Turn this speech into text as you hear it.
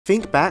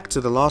Think back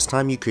to the last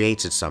time you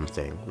created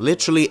something,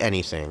 literally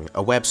anything,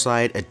 a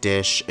website, a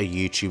dish, a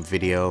YouTube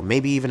video,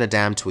 maybe even a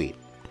damn tweet.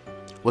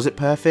 Was it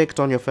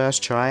perfect on your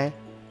first try?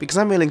 Because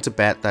I'm willing to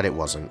bet that it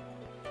wasn't.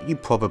 You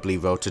probably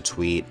wrote a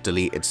tweet,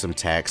 deleted some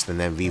text, and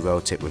then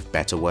rewrote it with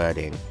better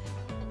wording.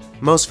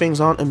 Most things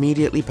aren't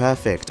immediately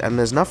perfect, and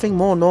there's nothing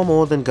more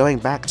normal than going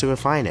back to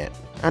refine it.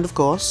 And of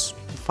course,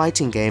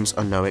 fighting games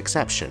are no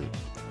exception.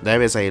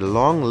 There is a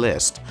long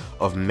list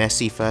of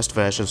messy first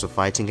versions of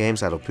fighting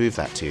games that'll prove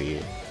that to you.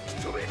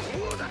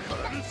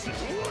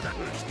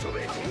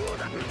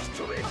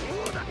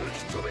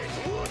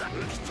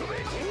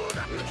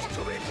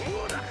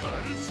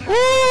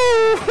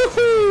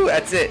 Woo!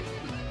 That's it.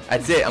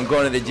 I'm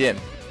going to the gym.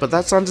 But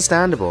that's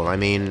understandable. I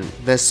mean,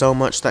 there's so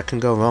much that can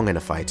go wrong in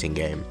a fighting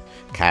game.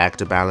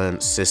 Character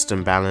balance,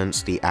 system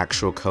balance, the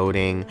actual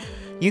coding.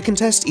 You can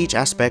test each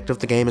aspect of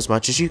the game as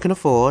much as you can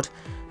afford,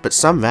 but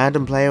some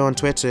random player on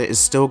Twitter is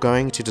still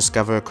going to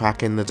discover a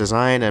crack in the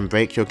design and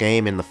break your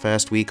game in the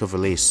first week of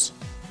release.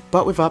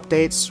 But with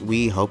updates,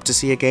 we hope to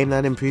see a game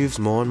that improves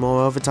more and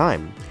more over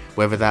time,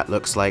 whether that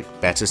looks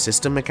like better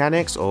system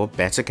mechanics or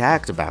better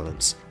character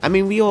balance. I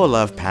mean, we all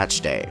love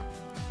patch day.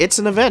 It's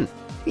an event.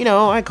 You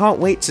know, I can't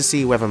wait to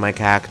see whether my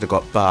character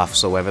got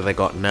buffs or whether they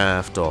got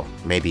nerfed, or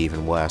maybe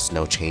even worse,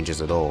 no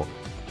changes at all.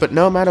 But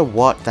no matter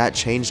what that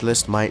change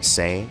list might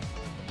say,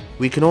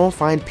 we can all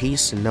find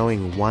peace in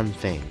knowing one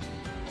thing.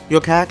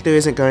 Your character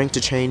isn't going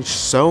to change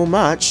so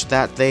much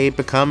that they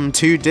become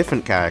two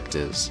different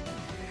characters.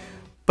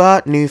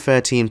 But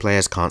Nu-13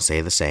 players can't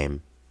say the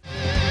same.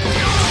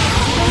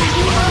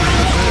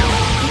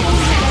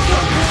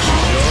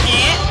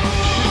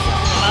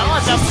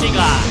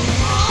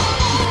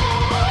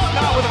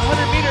 Not with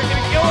 100 meter,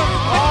 gonna kill him.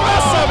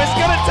 Aggressive, it's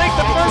gonna take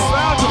the first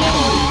round.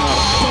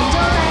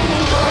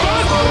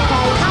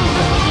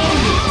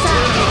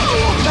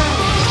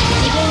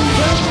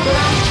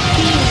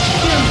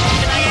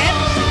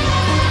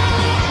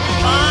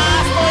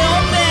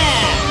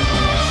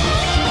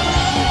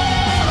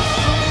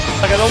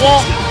 Look at the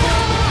wall.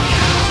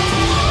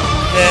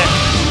 Yeah.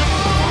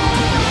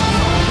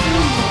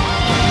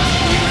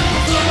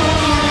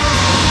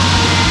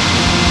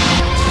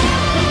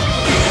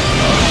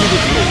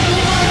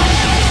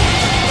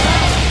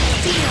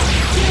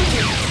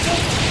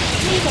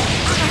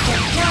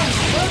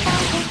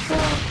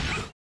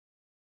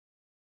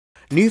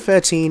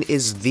 Nu-13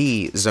 is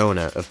the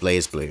Zona of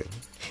BlazBlue.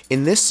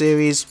 In this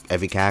series,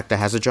 every character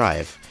has a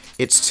drive.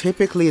 It's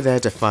typically their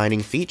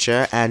defining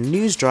feature, and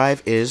Nu's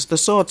drive is the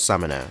Sword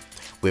Summoner.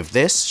 With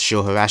this,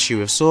 she'll harass you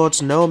with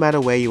swords no matter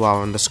where you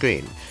are on the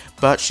screen,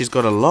 but she's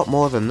got a lot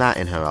more than that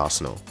in her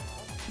arsenal.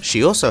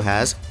 She also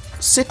has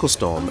Sickle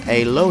Storm,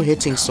 a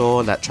low-hitting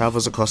sword that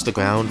travels across the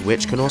ground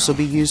which can also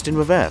be used in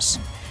reverse.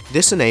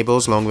 This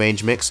enables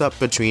long-range mix-up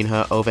between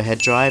her overhead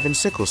drive and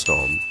Sickle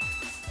Storm.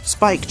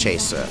 Spike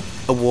Chaser,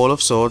 a wall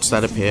of swords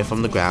that appear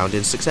from the ground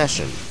in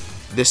succession.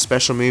 This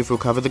special move will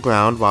cover the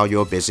ground while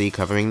you're busy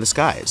covering the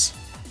skies.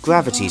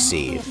 Gravity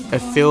Seed, a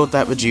field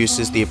that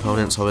reduces the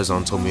opponent's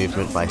horizontal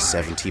movement by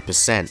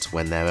 70%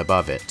 when they're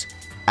above it.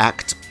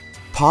 Act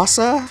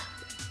Passer?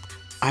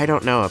 I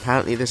don't know,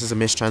 apparently this is a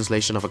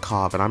mistranslation of a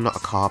car, but I'm not a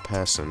car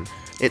person.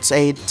 It's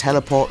a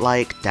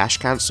teleport-like dash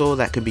cancel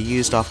that can be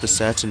used after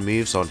certain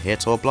moves on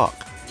hit or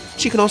block.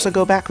 She can also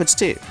go backwards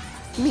too.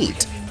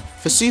 Neat.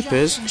 For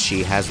supers,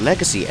 she has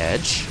Legacy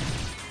Edge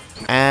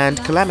and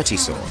Calamity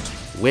Sword,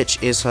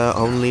 which is her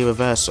only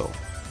reversal.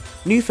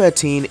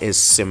 Nu-13 is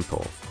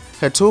simple.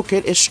 Her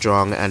toolkit is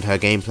strong and her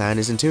game plan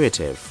is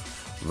intuitive.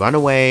 Run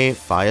away,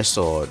 fire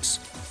swords.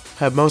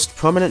 Her most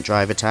prominent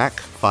drive attack,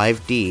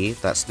 5D,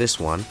 that's this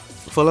one,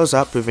 follows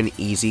up with an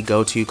easy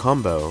go-to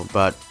combo,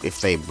 but if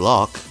they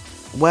block,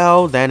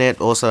 well, then it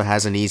also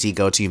has an easy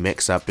go-to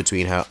mix-up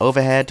between her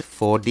overhead,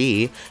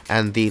 4D,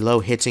 and the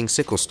low-hitting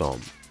Sickle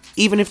Storm.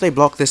 Even if they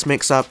block this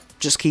mix-up,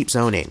 just keep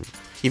zoning.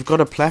 You've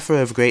got a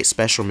plethora of great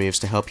special moves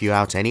to help you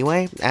out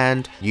anyway,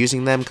 and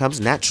using them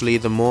comes naturally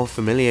the more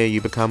familiar you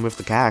become with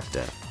the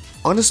character.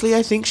 Honestly,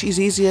 I think she's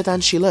easier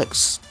than she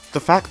looks. The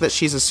fact that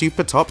she's a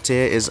super top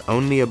tier is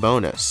only a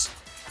bonus.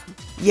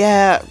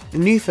 Yeah,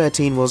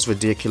 Nu-13 was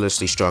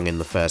ridiculously strong in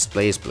the first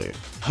BlazBlue.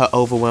 Her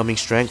overwhelming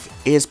strength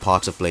is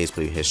part of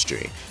BlazBlue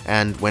history,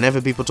 and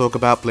whenever people talk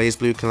about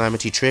BlazBlue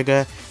Calamity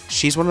Trigger,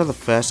 she's one of the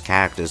first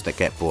characters that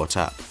get brought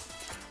up.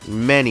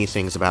 Many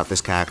things about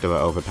this character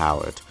are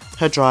overpowered.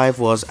 Her drive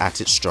was at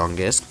its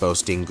strongest,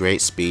 boasting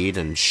great speed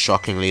and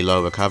shockingly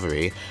low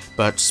recovery,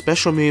 but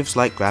special moves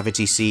like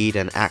Gravity Seed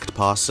and Act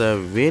Passer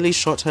really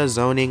shot her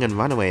zoning and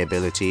runaway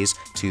abilities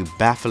to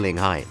baffling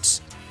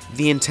heights.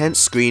 The intense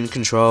screen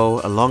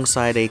control,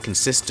 alongside a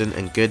consistent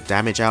and good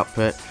damage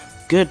output,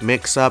 good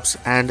mix-ups,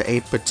 and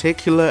a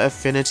particular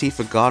affinity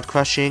for guard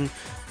crushing,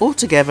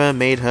 altogether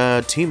made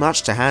her too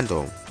much to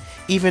handle,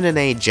 even in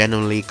a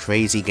generally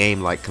crazy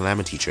game like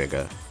Calamity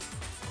Trigger.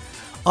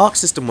 Arc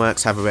System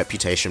Works have a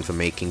reputation for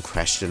making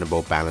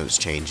questionable balance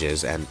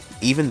changes, and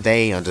even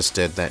they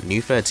understood that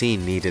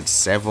Nu-13 needed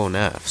several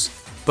nerfs.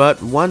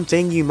 But one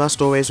thing you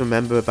must always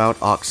remember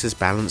about Arc's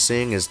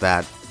balancing is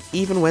that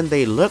even when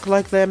they look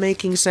like they're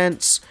making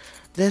sense,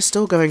 they're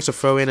still going to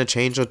throw in a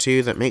change or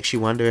two that makes you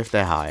wonder if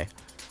they're high.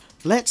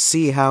 Let's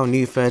see how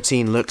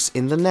Nu-13 looks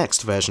in the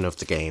next version of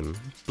the game,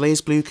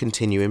 BlazBlue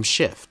Continuum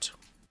Shift.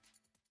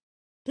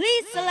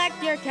 Please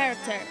select your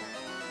character.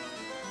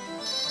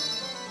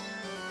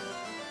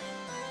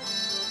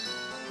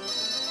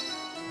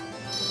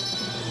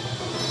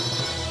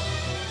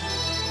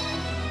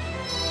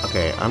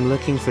 Okay, I'm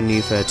looking for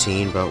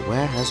Nu-13, but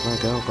where has my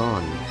girl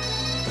gone?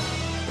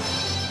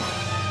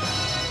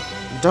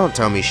 Don't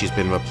tell me she's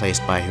been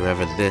replaced by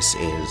whoever this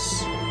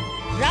is.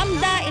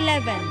 Lambda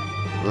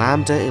 11.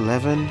 Lambda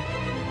 11?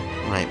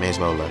 Right, may as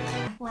well look.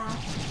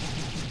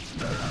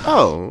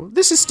 Oh,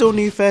 this is still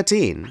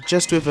Nu-13,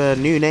 just with a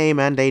new name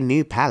and a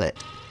new palette.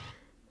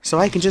 So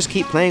I can just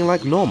keep playing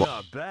like normal.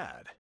 Not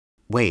bad.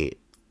 Wait,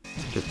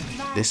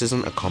 this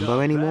isn't a combo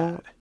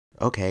anymore?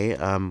 Okay,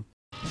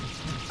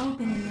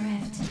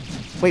 Opening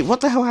rift. wait,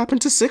 what the hell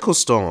happened to Sickle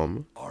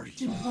Storm?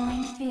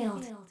 Deploying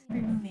field.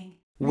 Removing.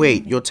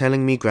 Wait, you're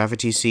telling me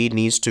Gravity Seed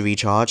needs to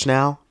recharge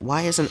now?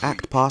 Why isn't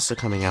Act Passer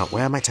coming out?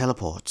 Where are my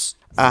teleports?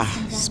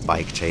 Ah,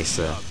 Spike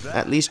Chaser.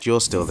 At least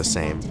you're still the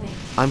same.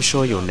 I'm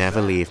sure you'll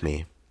never leave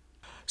me.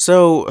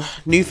 So,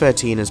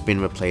 Nu-13 has been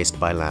replaced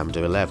by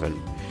Lambda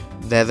 11.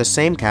 They're the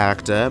same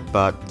character,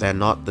 but they're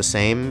not the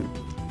same.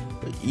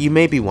 You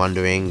may be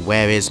wondering,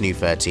 where is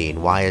Nu-13?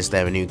 Why is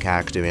there a new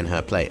character in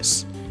her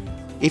place?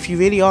 If you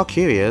really are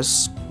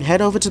curious, head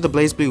over to the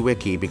BlazBlue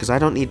wiki because I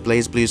don't need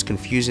BlazBlue's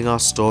confusing our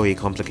story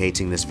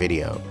complicating this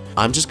video.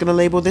 I'm just gonna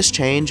label this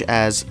change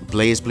as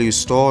BlazBlue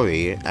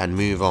Story and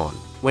move on.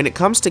 When it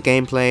comes to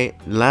gameplay,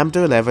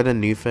 Lambda 11 and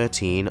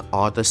Nu-13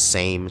 are the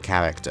same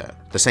character,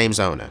 the same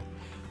Zona.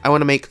 I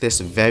want to make this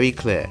very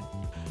clear.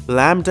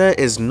 Lambda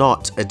is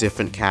not a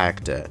different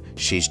character,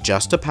 she's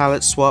just a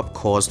palette swap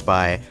caused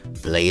by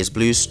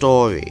BlazBlue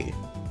Story.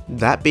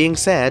 That being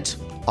said,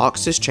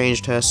 Oxys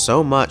changed her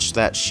so much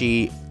that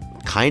she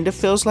kind of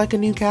feels like a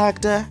new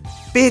character.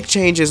 Big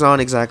changes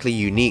aren't exactly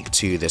unique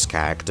to this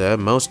character.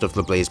 Most of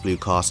the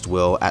BlazBlue cast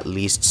will at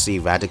least see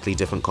radically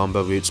different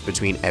combo routes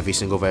between every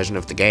single version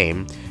of the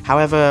game.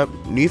 However,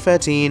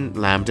 Nu-13,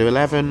 Lambda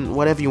 11,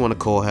 whatever you want to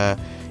call her,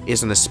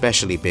 is an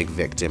especially big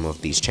victim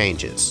of these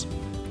changes.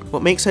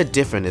 What makes her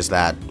different is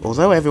that,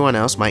 although everyone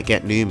else might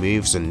get new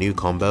moves and new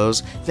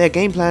combos, their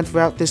game plan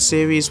throughout this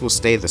series will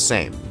stay the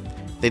same.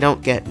 They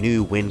don't get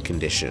new win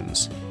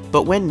conditions.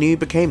 But when Nu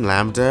became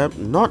Lambda,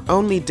 not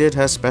only did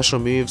her special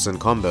moves and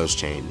combos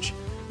change,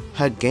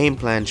 her game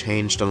plan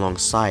changed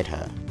alongside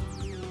her.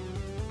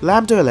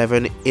 Lambda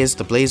 11 is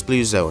the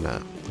BlazBlue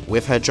Zona.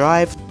 With her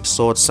drive,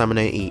 Sword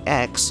Summoner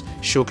EX,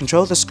 she'll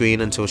control the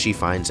screen until she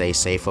finds a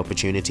safe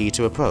opportunity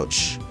to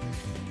approach.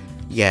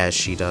 Yeah,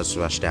 she does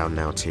rush down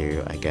now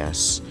too, I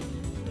guess.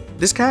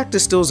 This character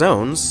still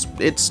zones.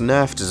 It's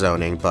nerfed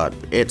zoning, but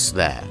it's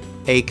there.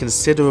 A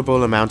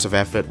considerable amount of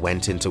effort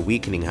went into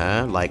weakening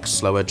her, like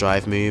slower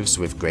drive moves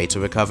with greater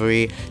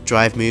recovery,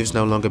 drive moves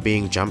no longer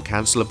being jump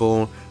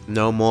cancelable,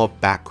 no more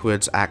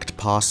backwards Act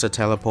Passer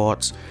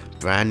teleports,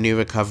 brand new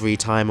recovery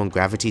time on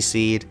Gravity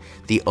Seed,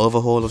 the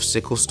overhaul of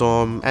Sickle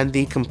Storm, and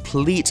the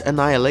complete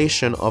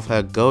annihilation of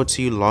her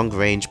go-to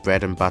long-range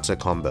bread and butter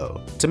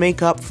combo. To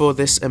make up for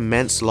this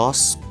immense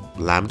loss,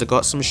 Lambda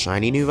got some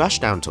shiny new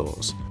rushdown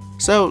tools.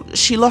 So,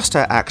 she lost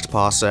her Act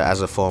Passer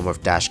as a form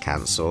of dash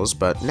cancels,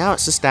 but now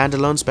it's a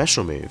standalone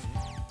special move.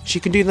 She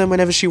can do them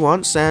whenever she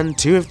wants, and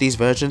 2 of these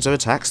versions are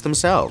attacks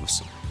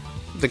themselves.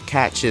 The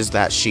catch is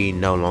that she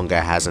no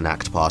longer has an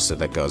Act Passer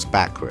that goes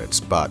backwards,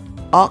 but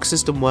Arc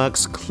System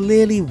Works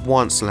clearly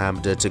wants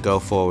Lambda to go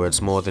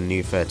forwards more than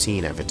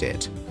Nu-13 ever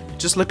did.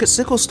 Just look at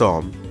Sickle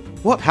Storm.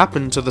 What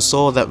happened to the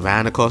saw that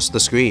ran across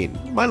the screen?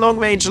 My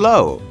long-range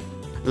low!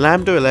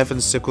 Lambda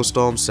 11's Sickle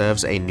Storm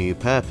serves a new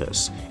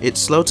purpose. It's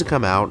slow to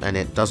come out and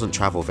it doesn't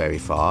travel very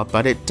far,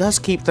 but it does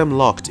keep them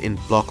locked in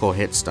block or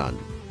hit stun.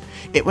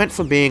 It went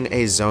from being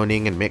a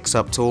zoning and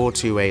mix-up tool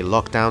to a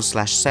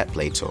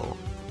lockdown/set-play tool.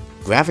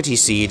 Gravity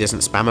Seed isn't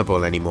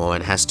spammable anymore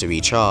and has to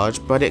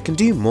recharge, but it can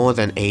do more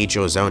than age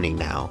or zoning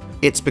now.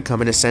 It's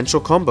become an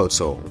essential combo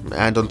tool,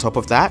 and on top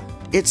of that,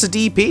 it's a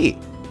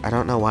DP. I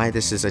don't know why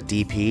this is a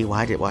DP,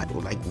 why,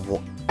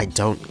 what? I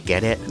don't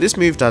get it. This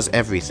move does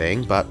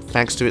everything, but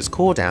thanks to its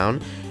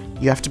cooldown,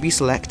 you have to be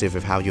selective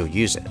of how you'll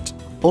use it.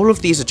 All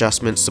of these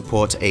adjustments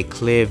support a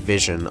clear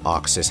vision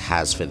Arxis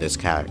has for this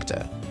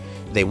character.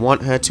 They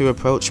want her to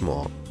approach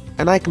more,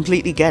 and I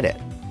completely get it.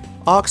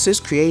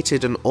 Arxis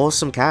created an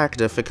awesome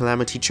character for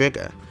Calamity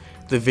Trigger.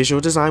 The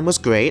visual design was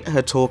great,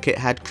 her toolkit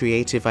had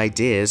creative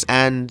ideas,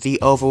 and the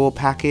overall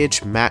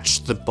package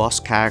matched the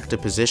boss character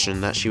position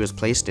that she was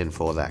placed in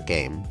for that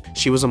game.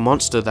 She was a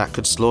monster that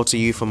could slaughter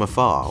you from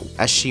afar,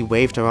 as she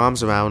waved her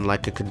arms around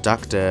like a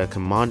conductor,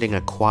 commanding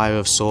a choir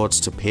of swords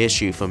to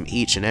pierce you from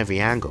each and every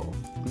angle.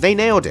 They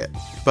nailed it,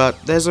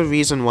 but there's a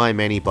reason why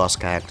many boss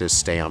characters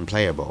stay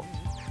unplayable.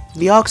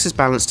 The Arxis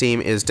balance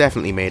team is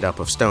definitely made up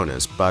of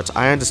stoners, but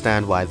I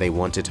understand why they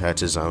wanted her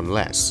to zone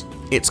less.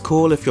 It's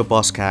cool if your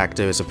boss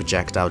character is a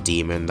projectile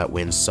demon that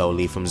wins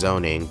solely from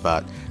zoning,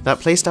 but that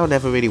playstyle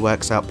never really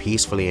works out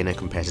peacefully in a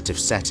competitive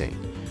setting.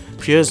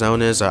 Pure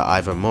zoners are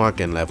either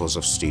Morrigan levels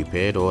of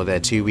stupid, or they're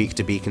too weak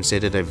to be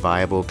considered a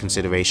viable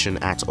consideration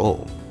at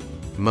all.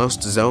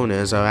 Most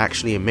zoners are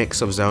actually a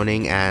mix of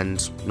zoning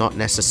and not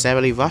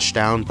necessarily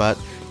rushdown, but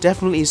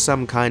definitely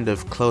some kind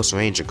of close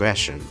range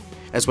aggression.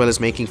 As well as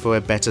making for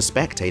a better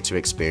spectator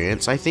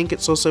experience, I think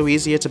it's also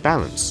easier to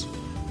balance.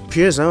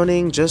 Pure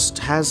zoning just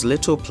has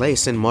little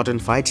place in modern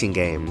fighting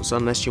games,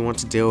 unless you want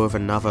to deal with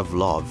another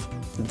VLOV.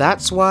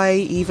 That's why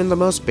even the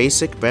most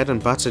basic bread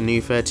and butter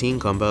Nu-13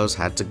 combos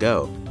had to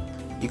go.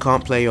 You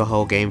can't play your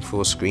whole game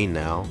full screen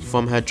now.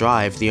 From her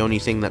drive, the only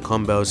thing that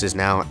combos is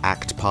now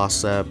Act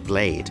Passer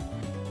Blade.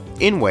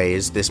 In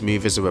ways, this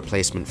move is a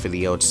replacement for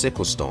the old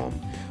Sickle Storm.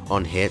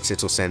 On hits,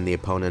 it'll send the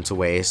opponent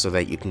away so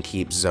that you can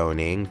keep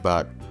zoning,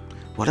 but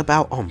what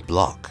about on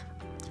block?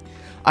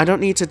 I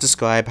don't need to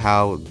describe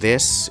how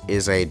this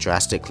is a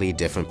drastically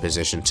different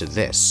position to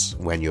this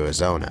when you're a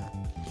zoner.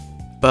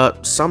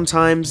 But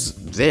sometimes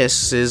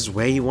this is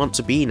where you want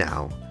to be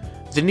now.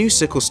 The new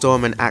Sickle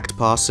Storm and Act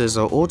Passes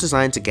are all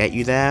designed to get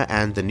you there,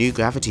 and the new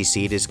Gravity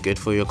Seed is good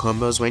for your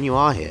combos when you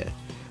are here.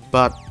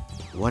 But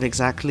what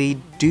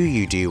exactly do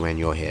you do when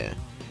you're here?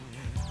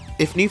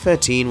 If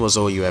Nu-13 was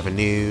all you ever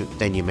knew,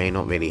 then you may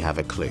not really have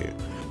a clue.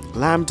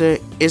 Lambda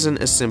isn't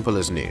as simple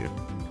as Nu.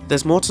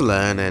 There's more to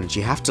learn, and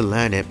you have to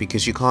learn it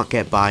because you can't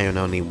get by on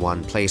only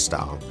one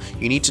playstyle.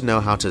 You need to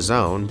know how to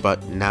zone,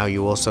 but now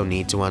you also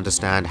need to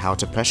understand how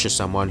to pressure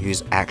someone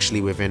who's actually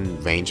within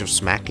range of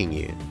smacking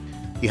you.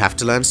 You have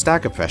to learn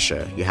stagger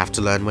pressure, you have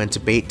to learn when to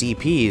bait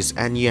DPs,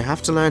 and you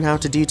have to learn how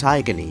to do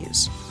Tiger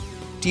Knees.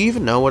 Do you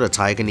even know what a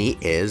Tiger Knee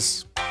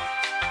is?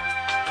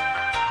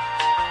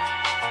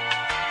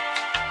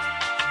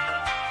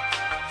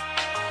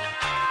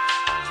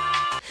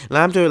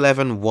 Lambda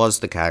 11 was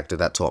the character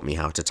that taught me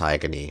how to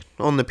Tiger Knee,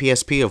 on the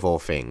PSP of all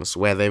things,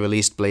 where they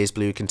released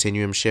BlazBlue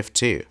Continuum Shift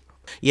 2.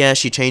 Yeah,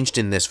 she changed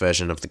in this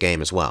version of the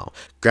game as well.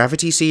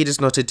 Gravity Seed is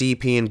not a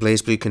DP in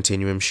BlazBlue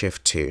Continuum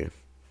Shift 2.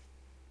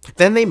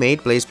 Then they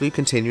made BlazBlue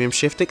Continuum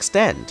Shift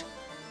Extend.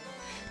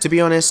 To be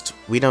honest,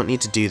 we don't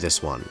need to do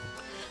this one.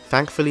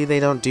 Thankfully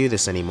they don't do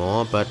this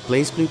anymore, but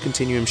BlazBlue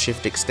Continuum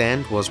Shift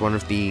Extend was one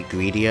of the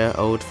greedier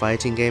old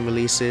fighting game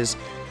releases,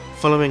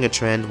 following a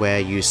trend where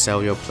you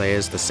sell your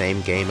players the same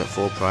game at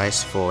full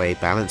price for a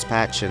balance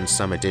patch and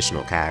some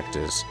additional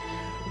characters.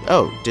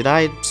 Oh, did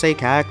I say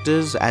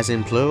characters as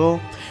in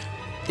plural?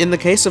 In the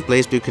case of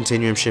BlazBlue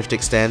Continuum Shift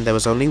Extend, there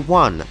was only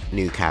one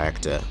new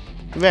character,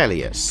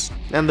 Relius,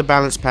 and the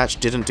balance patch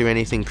didn't do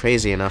anything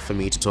crazy enough for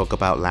me to talk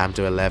about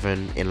Lambda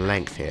 11 in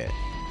length here.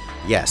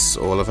 Yes,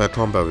 all of her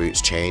combo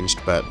routes changed,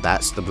 but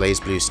that's the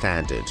BlazBlue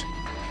standard.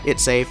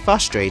 It's a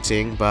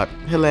frustrating but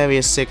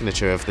hilarious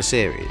signature of the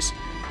series.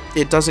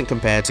 It doesn't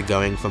compare to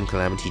going from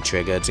Calamity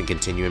Trigger to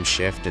Continuum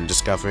Shift and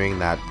discovering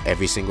that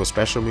every single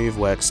special move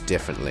works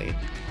differently.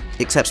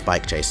 Except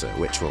Spike Chaser,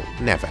 which will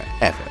never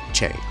ever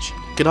change.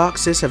 Could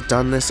Arxis have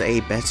done this a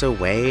better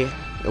way?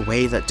 A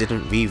way that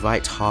didn't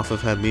rewrite half of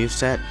her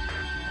moveset?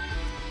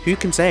 Who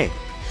can say?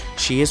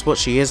 She is what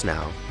she is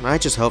now. I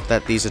just hope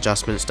that these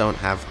adjustments don't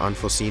have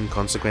unforeseen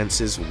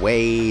consequences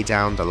way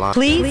down the line.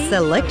 Please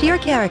select your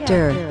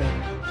character.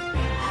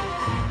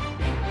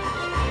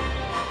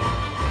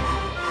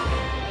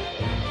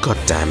 God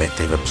damn it,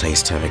 they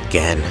replaced her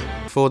again.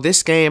 For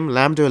this game,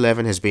 Lambda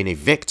 11 has been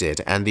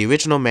evicted and the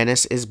original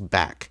menace is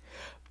back.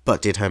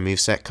 But did her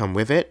moveset come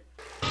with it?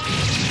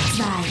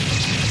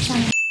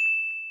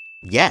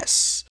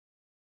 Yes!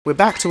 We're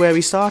back to where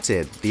we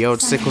started. The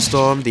old Sickle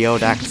Storm, the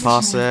old Act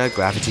Passer,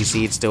 Gravity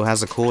Seed still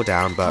has a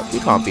cooldown, but we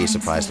can't be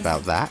surprised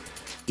about that.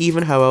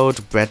 Even her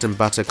old bread and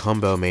butter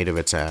combo made a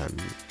return.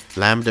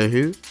 Lambda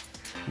who?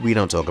 We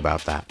don't talk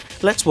about that.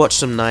 Let's watch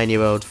some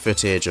 9-year-old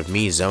footage of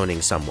me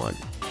zoning someone.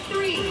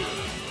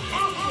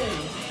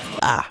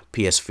 Ah,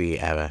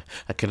 PS3 error.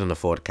 I couldn't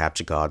afford a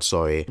capture card,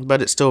 sorry.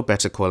 But it's still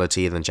better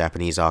quality than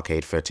Japanese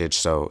arcade footage,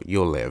 so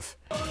you'll live.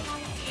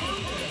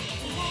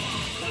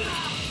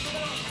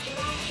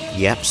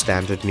 Yep,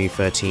 standard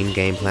Nu-13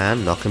 game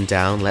plan. Knock him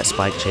down, let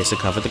Spike Chaser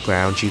cover the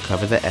ground, you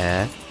cover the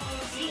air.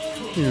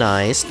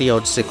 Nice, the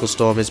old Sickle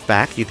Storm is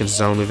back, you can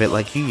zone with it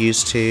like you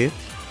used to.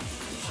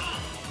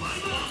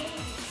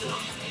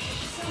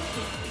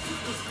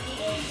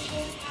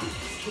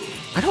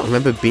 I don't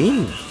remember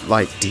being,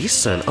 like,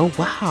 decent. Oh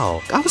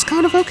wow, I was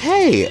kind of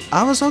okay.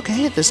 I was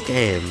okay at this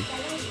game.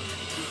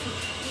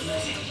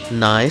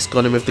 Nice,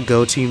 got him with the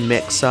go-to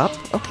mix-up.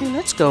 Okay,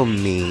 let's go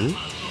me.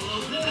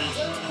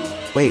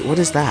 Wait, what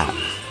is that?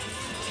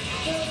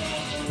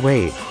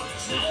 Wait,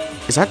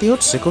 is that the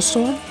old Sickle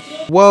Storm?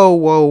 Whoa,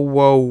 whoa,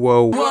 whoa,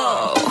 whoa.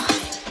 Whoa!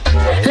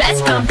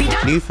 Let's pump it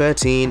up!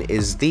 Nu-13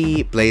 is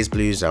the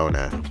BlazBlue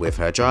Zoner. With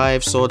her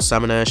drive, Sword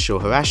Summoner, she'll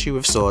harass you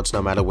with swords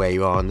no matter where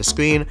you are on the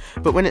screen,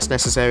 but when it's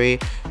necessary,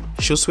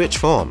 she'll switch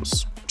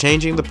forms,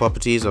 changing the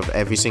properties of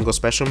every single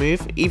special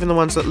move, even the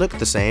ones that look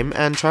the same,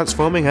 and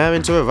transforming her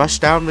into a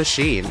rushdown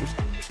machine.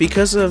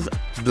 Because of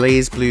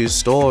BlazBlue's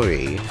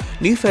story,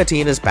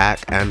 Nu-13 is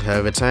back, and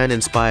her return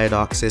inspired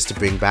Arxis to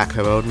bring back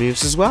her old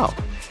moves as well.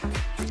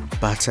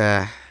 But,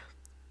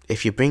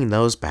 if you bring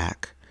those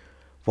back,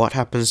 What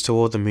happens to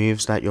all the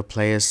moves that your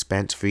players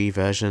spent 3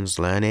 versions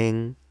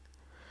learning?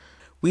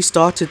 We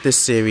started this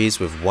series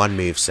with one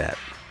moveset,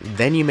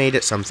 then you made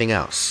it something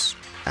else,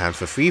 and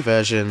for 3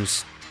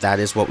 versions, that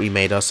is what we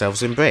made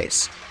ourselves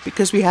embrace,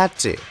 because we had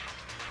to.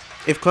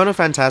 If Chrono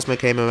Phantasma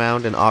came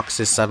around and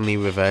Arxis suddenly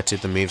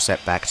reverted the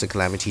moveset back to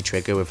Calamity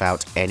Trigger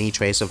without any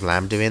trace of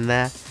Lambda in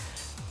there,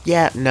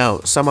 yeah,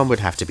 no, someone would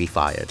have to be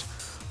fired.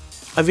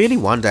 I really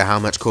wonder how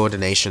much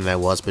coordination there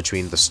was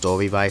between the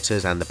story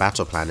writers and the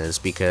battle planners,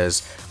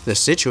 because the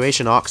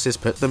situation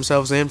Arxis put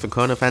themselves in for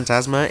Chrono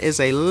Phantasma is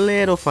a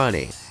little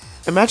funny.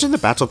 Imagine the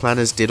battle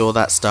planners did all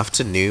that stuff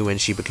to Nu when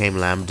she became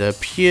Lambda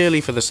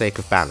purely for the sake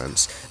of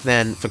balance.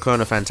 Then, for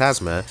Chrono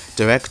Phantasma,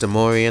 director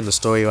Mori and the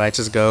story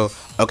writers go,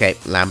 okay,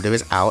 Lambda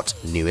is out,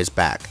 Nu is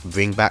back,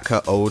 bring back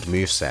her old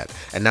moveset,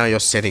 and now you're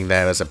sitting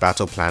there as a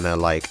battle planner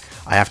like,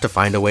 I have to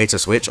find a way to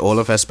switch all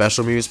of her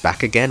special moves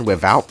back again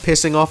without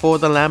pissing off all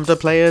the Lambda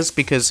players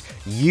because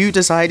you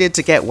decided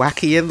to get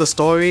wacky in the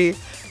story?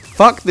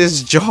 Fuck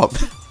this job.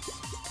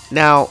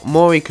 Now,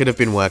 Mori could have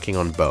been working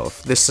on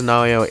both. This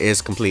scenario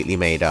is completely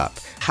made up.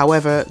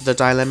 However, the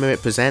dilemma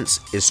it presents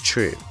is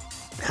true.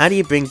 How do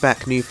you bring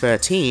back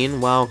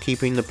Nu-13 while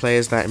keeping the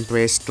players that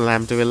embraced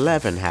Lambda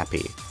 11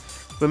 happy?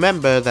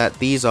 Remember that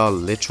these are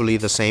literally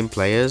the same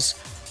players.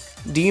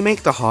 Do you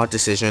make the hard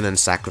decision and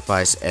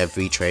sacrifice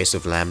every trace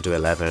of Lambda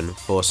 11,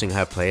 forcing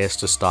her players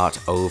to start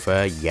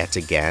over yet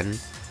again?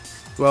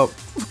 Well,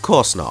 of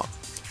course not.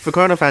 For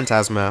Chrono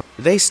Phantasma,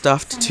 they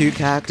stuffed 2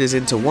 characters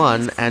into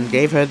one and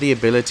gave her the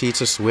ability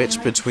to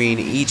switch between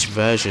each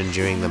version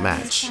during the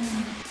match.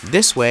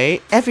 This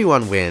way,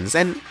 everyone wins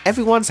and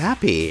everyone's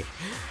happy.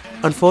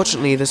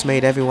 Unfortunately, this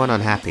made everyone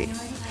unhappy.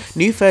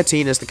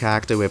 Nu-13 is the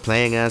character we're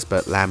playing as,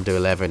 but Lambda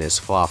 11 is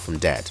far from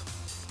dead.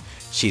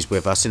 She's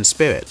with us in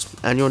spirit,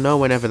 and you'll know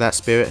whenever that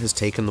spirit has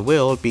taken the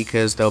wheel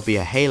because there'll be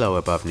a halo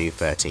above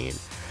Nu-13.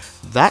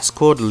 That's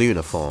called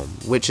LOONA form,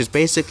 which is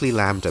basically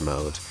Lambda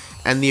mode.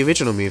 And the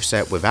original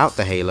moveset without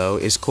the halo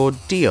is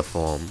called Dia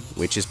form,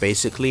 which is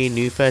basically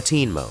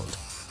Nu-13 mode.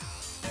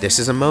 This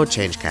is a mode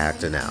change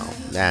character now,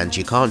 and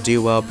you can't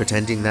do well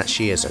pretending that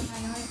she isn't.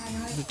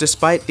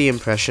 Despite the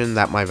impression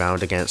that my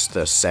round against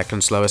the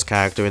second slowest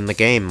character in the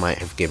game might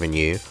have given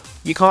you,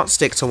 you can't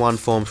stick to one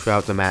form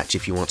throughout the match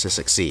if you want to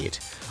succeed.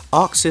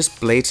 Arxis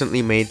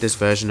blatantly made this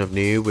version of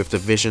Nu with the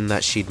vision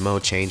that she'd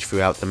mode change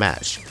throughout the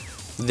match.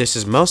 This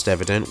is most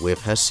evident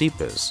with her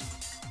supers.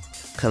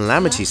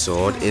 Calamity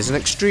Sword is an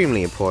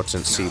extremely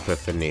important super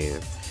for Nu.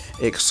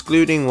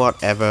 Excluding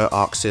whatever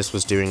Arxis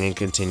was doing in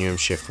Continuum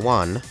Shift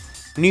 1,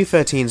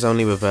 Nu-13's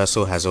only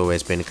reversal has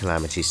always been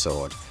Calamity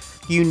Sword.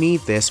 You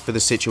need this for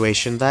the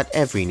situation that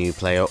every new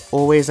player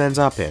always ends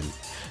up in.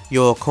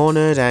 You're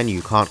cornered and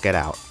you can't get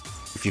out.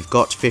 If you've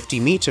got 50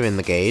 meter in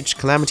the gauge,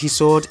 Calamity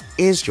Sword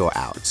is your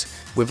out.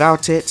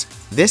 Without it,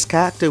 this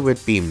character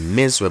would be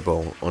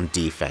miserable on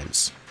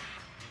defense.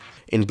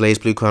 In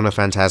BlazBlue Chrono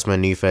Phantasma,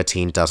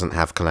 Nu-13 doesn't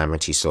have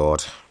Calamity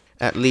Sword.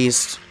 At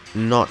least,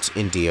 not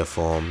in Dia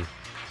form.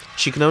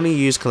 She can only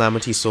use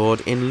Calamity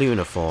Sword in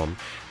LOONA form,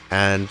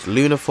 and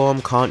LOONA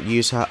form can't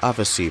use her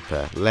other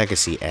super,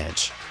 Legacy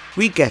Edge.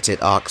 We get it,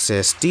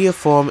 Arxis. Dia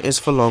form is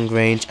for long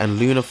range and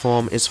LOONA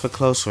form is for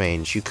close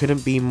range. You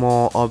couldn't be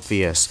more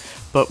obvious,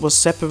 but was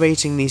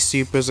separating these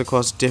supers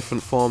across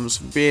different forms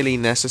really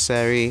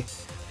necessary?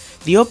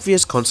 The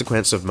obvious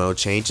consequence of mode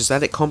change is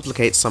that it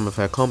complicates some of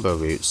her combo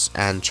routes,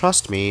 and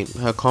trust me,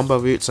 her combo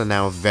routes are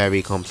now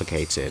very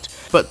complicated.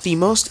 But the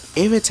most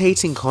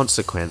irritating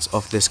consequence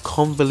of this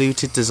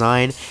convoluted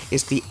design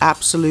is the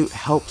absolute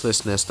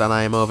helplessness that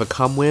I am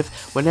overcome with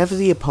whenever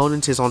the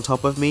opponent is on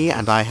top of me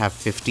and I have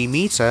 50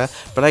 meter,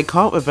 but I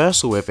can't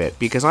reversal with it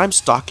because I'm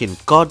stuck in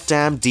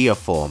goddamn Dia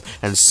form,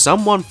 and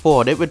someone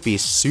thought it would be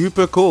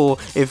super cool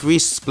if we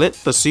split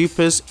the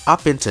supers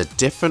up into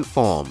different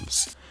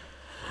forms.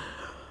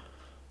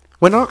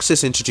 When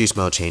Arxis introduced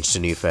mode change to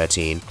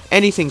Nu-13,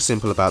 anything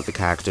simple about the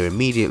character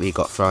immediately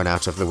got thrown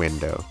out of the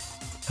window.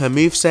 Her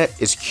moveset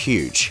is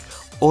huge.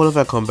 All of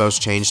her combos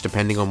change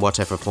depending on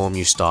whatever form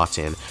you start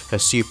in. Her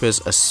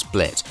supers are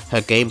split.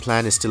 Her game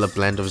plan is still a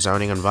blend of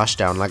zoning and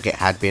rushdown like it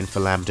had been for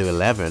Lambda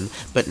 11,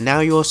 but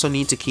now you also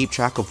need to keep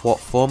track of what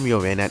form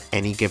you're in at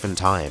any given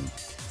time.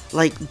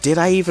 Like, did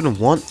I even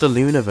want the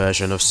LOONA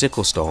version of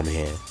Sickle Storm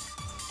here?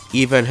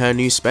 Even her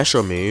new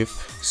special move,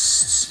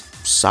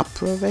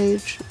 Supra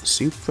Rage?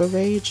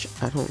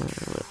 I don't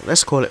know.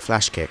 Let's call it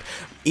Flash Kick.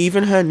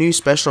 Even her new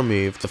special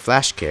move, the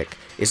Flash Kick,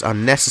 is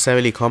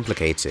unnecessarily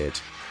complicated.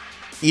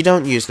 You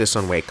don't use this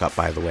on Wake Up,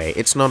 by the way,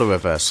 it's not a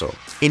reversal.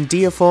 In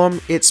Dia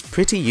form, it's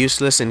pretty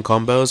useless in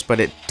combos,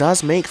 but it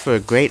does make for a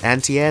great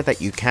anti-air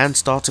that you can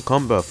start a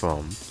combo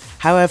from.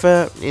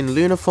 However, in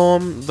LOONA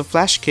form, the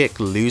Flash Kick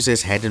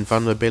loses head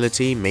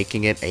invulnerability,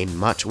 making it a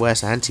much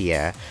worse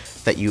anti-air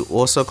that you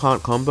also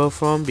can't combo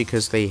from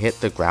because they hit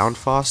the ground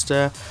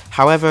faster.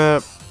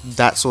 However,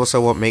 that's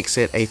also what makes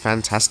it a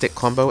fantastic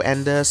combo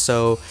ender,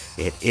 so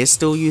it is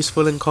still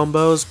useful in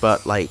combos,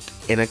 but like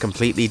in a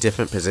completely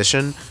different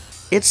position.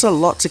 It's a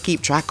lot to keep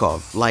track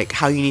of, like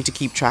how you need to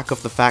keep track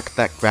of the fact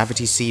that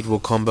Gravity Seed will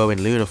combo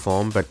in Luna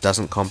form but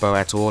doesn't combo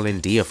at all in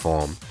Dia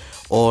form,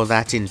 or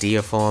that in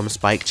Dia form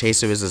Spike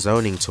Chaser is a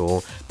zoning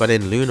tool but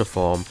in Luna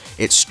form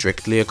it's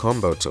strictly a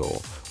combo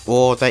tool,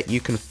 or that you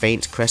can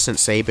feint Crescent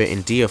Saber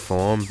in Dia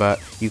form but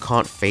you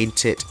can't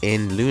feint it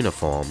in Luna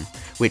form,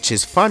 which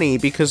is funny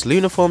because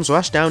Luna form's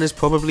rushdown is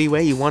probably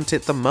where you want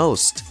it the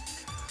most.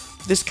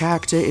 This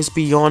character is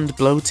beyond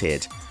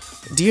bloated.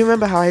 Do you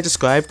remember how I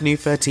described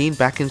Nu-13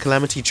 back in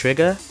Calamity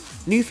Trigger?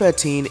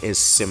 Nu-13 is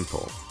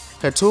simple.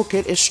 Her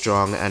toolkit is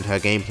strong and her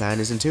game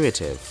plan is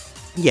intuitive.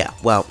 Yeah,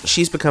 well,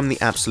 she's become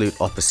the absolute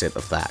opposite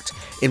of that.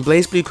 In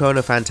BlazBlue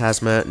Chrono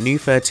Phantasma,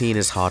 Nu-13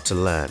 is hard to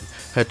learn.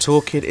 Her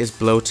toolkit is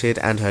bloated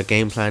and her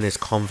game plan is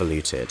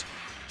convoluted.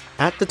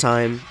 At the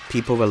time,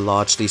 people were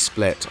largely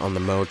split on the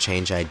mode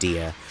change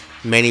idea.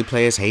 Many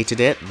players hated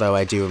it, though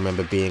I do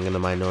remember being in the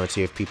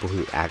minority of people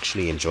who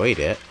actually enjoyed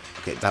it.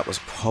 Okay, that was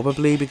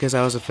probably because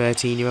I was a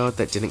 13-year-old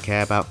that didn't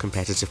care about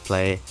competitive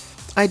play.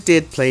 I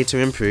did play to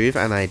improve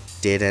and I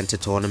did enter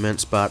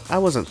tournaments, but I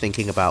wasn't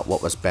thinking about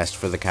what was best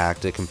for the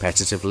character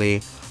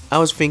competitively. I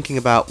was thinking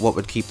about what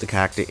would keep the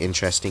character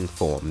interesting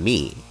for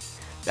me.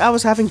 I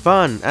was having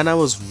fun and I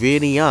was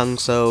really young,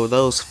 so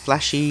those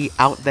flashy,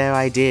 out there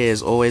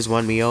ideas always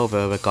won me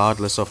over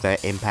regardless of their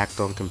impact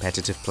on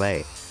competitive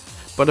play.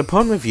 But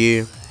upon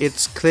review,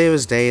 it's clear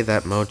as day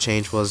that mode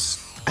change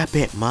was a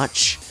bit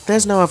much.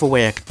 There's no other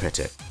way I could put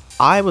it.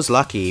 I was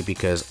lucky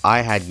because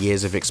I had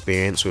years of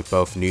experience with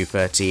both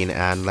Nu-13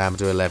 and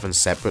Lambda 11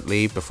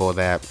 separately before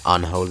their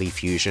unholy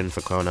fusion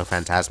for Chrono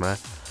Phantasma.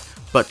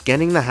 But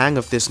getting the hang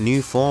of this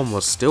new form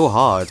was still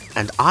hard,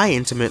 and I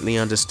intimately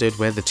understood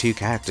where the two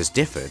characters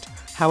differed.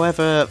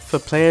 However, for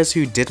players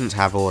who didn't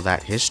have all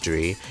that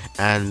history,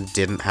 and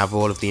didn't have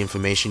all of the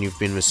information you've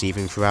been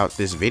receiving throughout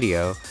this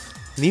video,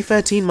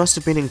 Nu-13 must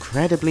have been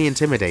incredibly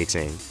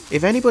intimidating.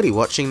 If anybody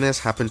watching this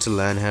happened to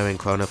learn her in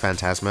Chrono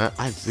Phantasma,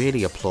 I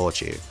really applaud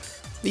you.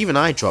 Even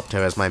I dropped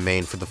her as my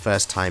main for the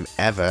first time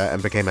ever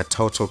and became a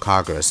total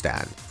Kagura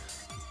stan.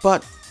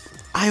 But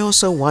I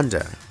also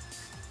wonder,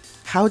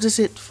 how does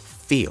it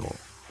feel?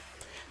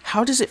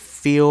 How does it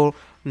feel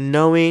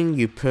knowing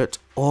you put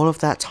all of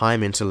that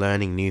time into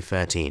learning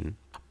Nu-13,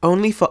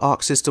 only for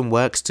Arc System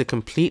Works to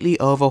completely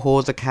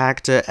overhaul the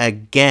character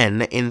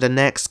again in the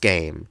next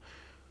game?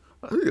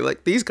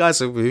 Like, these guys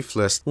are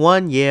ruthless.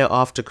 1 year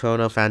after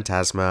Chrono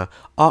Phantasma,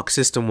 Arc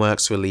System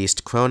Works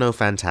released Chrono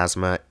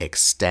Phantasma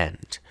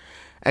Extend.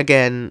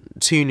 Again,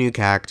 2 new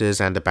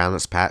characters and a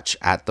balance patch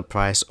at the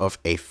price of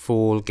a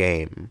full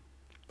game.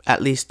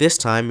 At least this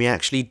time we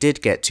actually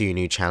did get 2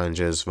 new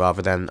challenges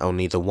rather than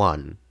only the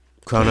one.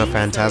 Chrono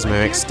Phantasma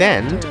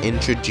Extend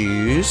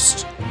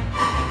introduced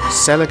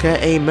Celica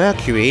A.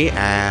 Mercury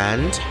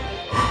and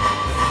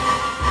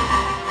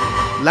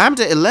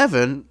Lambda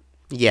 11.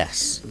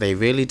 Yes, they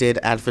really did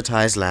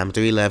advertise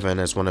Lambda 11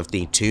 as one of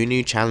the 2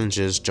 new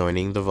challengers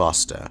joining the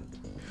roster.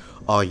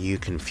 Are you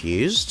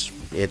confused?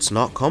 It's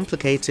not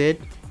complicated,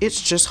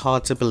 it's just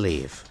hard to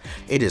believe.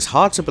 It is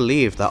hard to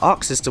believe that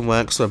Arc System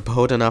Works were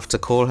bold enough to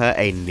call her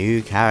a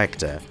new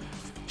character.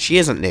 She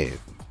isn't new,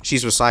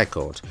 she's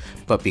recycled,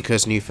 but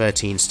because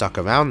Nu-13 stuck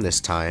around this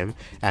time,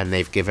 and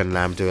they've given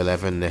Lambda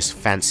 11 this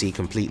fancy,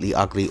 completely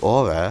ugly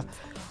aura,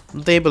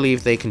 they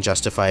believe they can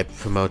justify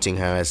promoting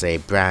her as a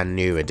brand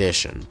new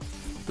addition.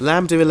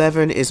 Lambda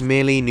 11 is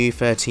merely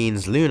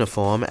Nu-13's Luna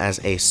form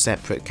as a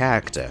separate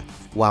character,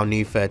 while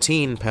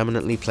Nu-13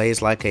 permanently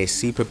plays like a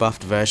super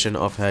buffed version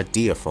of her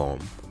Dia form.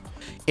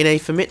 In a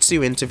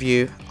Famitsu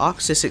interview,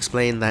 Arxis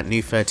explained that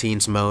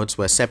Nu-13's modes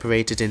were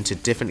separated into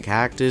different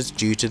characters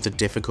due to the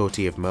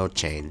difficulty of mode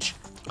change.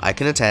 I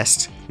can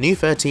attest,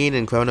 Nu-13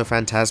 in Chrono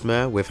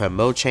Phantasma with her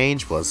mode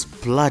change was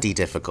bloody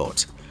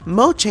difficult.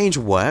 Mode change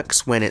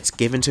works when it's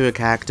given to a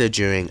character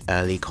during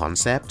early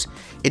concept.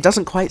 It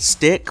doesn't quite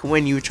stick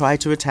when you try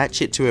to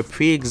attach it to a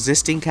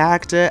pre-existing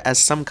character as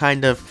some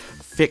kind of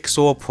fix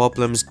all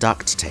problems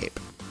duct tape.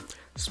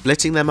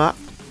 Splitting them up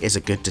is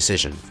a good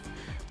decision.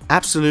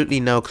 Absolutely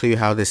no clue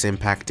how this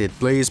impacted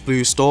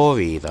BlazBlue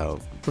story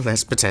though.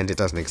 Let's pretend it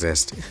doesn't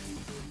exist.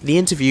 The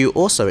interview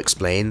also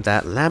explained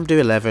that Lambda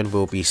 11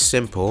 will be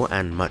simple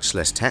and much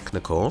less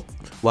technical,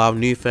 while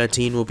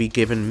Nu-13 will be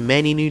given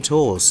many new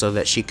tools so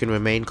that she can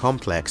remain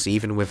complex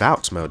even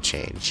without mode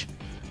change.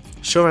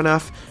 Sure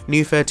enough,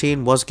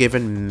 Nu-13 was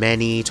given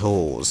many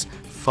tools,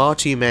 far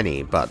too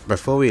many, but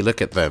before we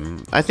look at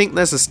them, I think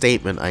there's a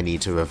statement I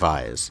need to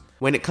revise.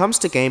 When it comes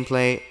to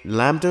gameplay,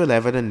 Lambda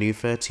 11 and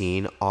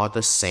Nu-13 are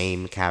the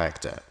same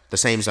character, the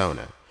same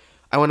Zona.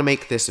 I want to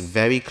make this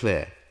very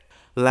clear.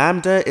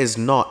 Lambda is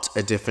not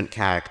a different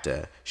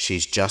character,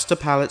 she's just a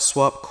palette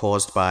swap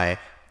caused by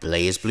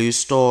BlazBlue's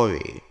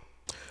story.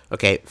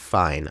 Okay,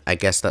 fine, I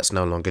guess that's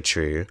no longer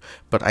true,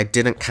 but I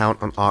didn't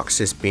count on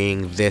Arxis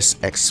being this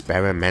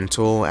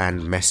experimental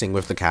and messing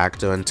with the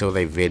character until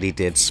they really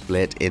did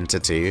split into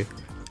 2.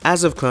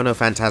 As of Chrono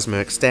Phantasma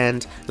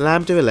Extend,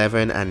 Lambda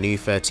 11 and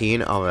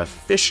Nu-13 are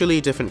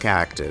officially different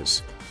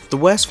characters. The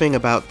worst thing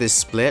about this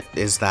split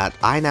is that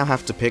I now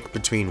have to pick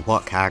between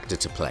what character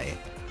to play.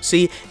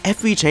 See,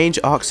 every change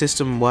Arc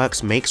System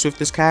Works makes with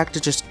this character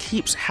just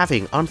keeps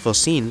having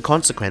unforeseen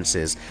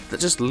consequences that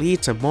just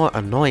lead to more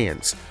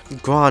annoyance.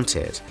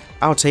 Granted,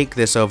 I'll take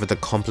this over the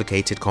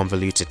complicated,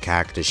 convoluted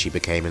character she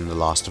became in the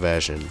last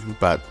version,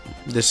 but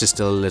this is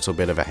still a little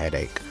bit of a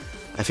headache.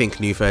 I think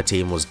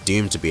Nu-13 was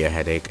doomed to be a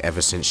headache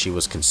ever since she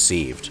was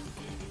conceived.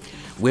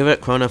 We're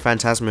at Chrono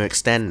Phantasma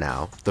Extend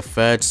now, the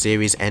 3rd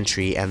series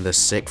entry and the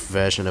 6th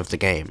version of the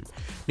game.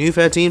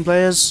 Nu-13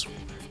 players?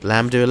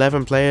 Lambda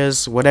 11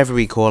 players, whatever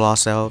we call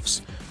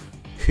ourselves,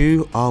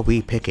 who are we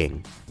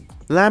picking?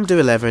 Lambda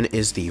 11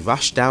 is the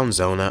rushdown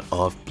Zona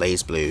of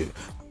BlazBlue.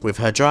 With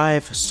her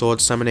drive, Sword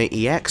Summoner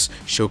EX,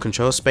 she'll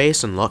control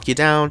space and lock you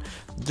down,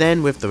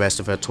 then with the rest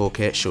of her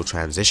toolkit she'll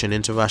transition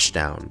into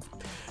rushdown.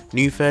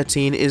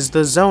 Nu-13 is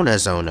the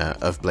Zona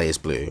of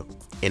BlazBlue.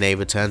 In a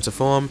return to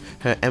form,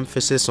 her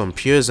emphasis on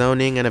pure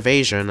zoning and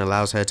evasion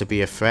allows her to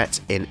be a threat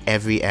in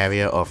every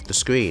area of the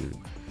screen.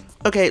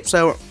 Okay,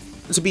 so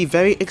to be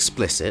very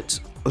explicit,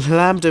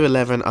 Lambda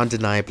 11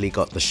 undeniably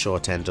got the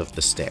short end of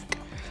the stick.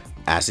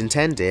 As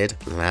intended,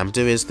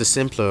 Lambda is the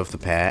simpler of the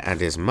pair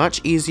and is much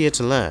easier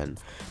to learn.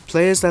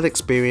 Players that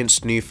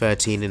experienced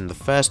Nu-13 in the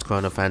first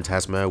Chrono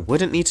Phantasma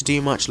wouldn't need to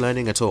do much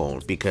learning at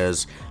all,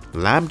 because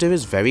Lambda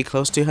is very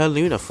close to her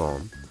LOONA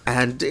form.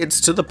 And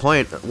it's to the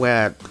point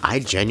where I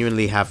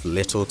genuinely have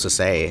little to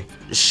say.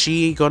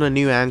 She got a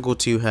new angle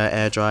to her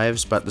air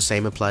drives, but the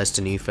same applies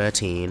to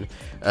Nu-13.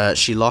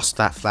 She lost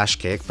that flash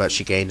kick, but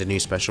she gained a new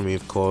special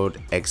move called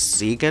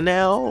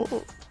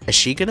Exiganel?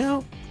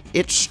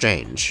 It's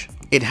strange.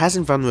 It has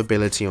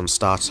invulnerability on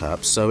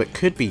startup, so it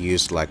could be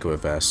used like a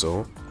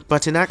reversal,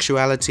 but in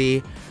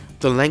actuality,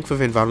 the length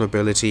of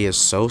invulnerability is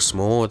so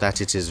small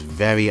that it is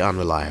very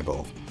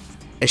unreliable.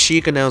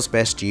 Exiganel's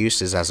best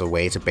use is as a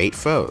way to bait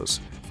foes.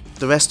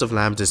 The rest of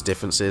Lambda's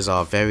differences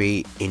are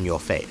very in your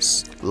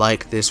face,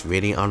 like this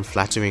really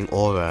unflattering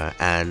aura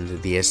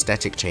and the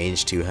aesthetic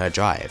change to her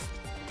drive.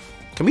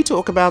 Can we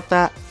talk about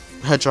that?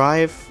 Her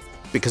drive?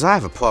 Because I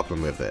have a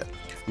problem with it.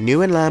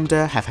 Nu and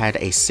Lambda have had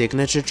a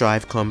signature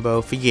drive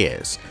combo for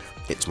years.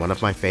 It's one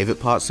of my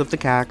favourite parts of the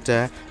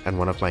character and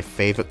one of my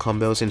favourite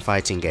combos in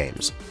fighting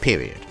games,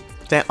 period.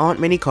 There aren't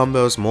many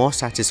combos more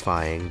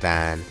satisfying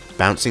than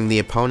bouncing the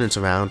opponent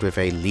around with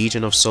a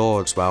legion of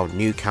swords while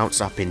Nu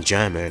counts up in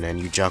German and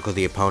you juggle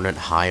the opponent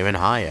higher and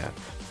higher.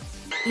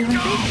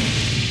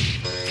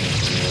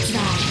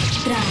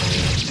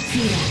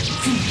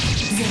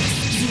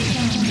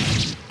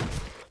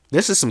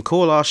 This is some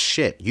cool ass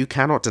shit, you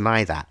cannot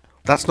deny that.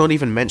 That's not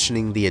even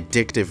mentioning the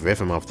addictive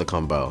rhythm of the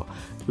combo.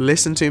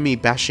 Listen to me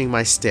bashing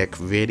my stick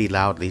really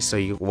loudly so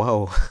you—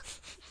 whoa.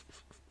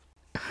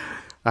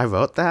 I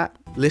wrote that?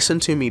 Listen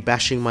to me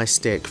bashing my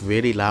stick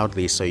really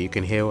loudly so you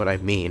can hear what I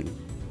mean.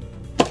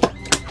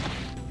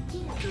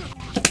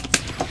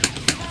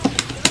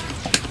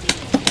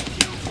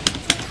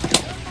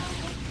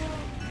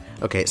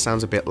 Okay, it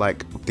sounds a bit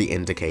like the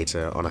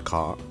indicator on a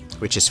car,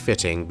 which is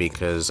fitting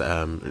because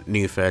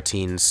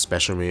Nu-13's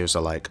special moves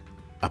are like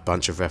a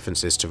bunch of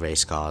references to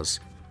race cars.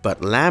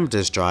 But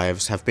Lambda's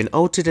drives have been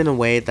altered in a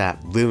way that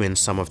ruins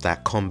some of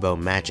that combo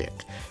magic.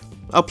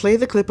 I'll play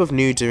the clip of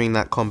Nu doing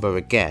that combo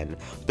again,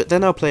 but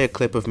then I'll play a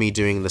clip of me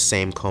doing the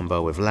same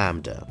combo with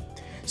Lambda.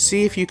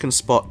 See if you can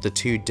spot the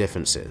two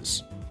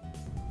differences.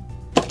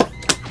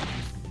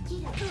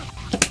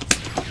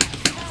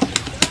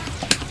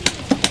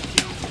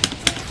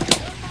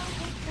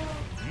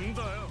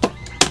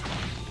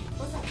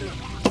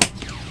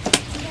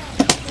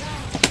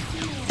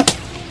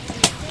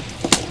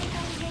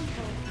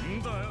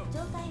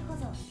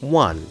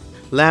 One,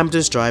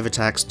 Lambda's drive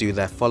attacks do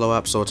their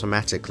follow-ups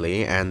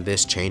automatically, and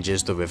this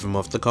changes the rhythm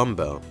of the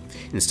combo.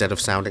 Instead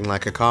of sounding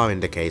like a car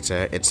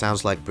indicator, it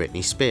sounds like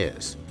Britney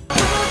Spears.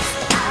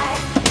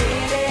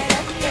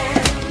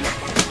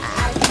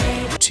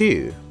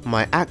 2.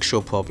 My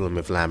actual problem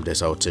with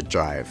Lambda's altered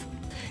drive.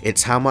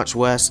 It's how much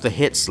worse the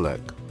hits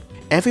look.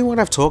 Everyone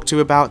I've talked to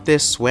about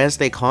this swears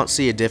they can't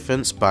see a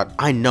difference, but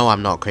I know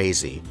I'm not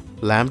crazy.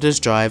 Lambda's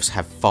drives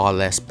have far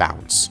less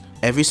bounce.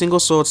 Every single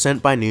sword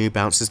sent by Nu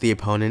bounces the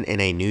opponent in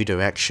a new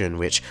direction,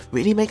 which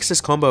really makes this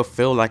combo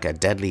feel like a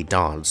deadly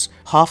dance.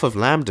 Half of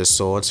Lambda's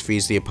swords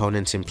freeze the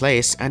opponent in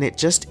place, and it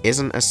just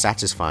isn't as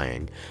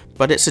satisfying.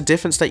 But it's a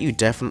difference that you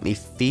definitely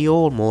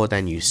feel more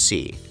than you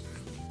see.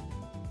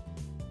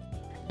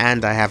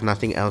 And I have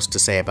nothing else to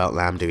say about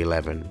Lambda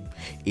 11.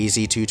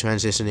 Easy to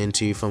transition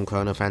into from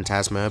Chrono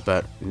Phantasma,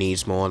 but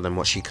needs more than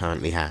what she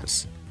currently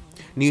has.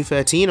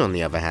 Nu-13 on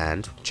the other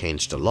hand,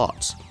 changed a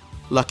lot.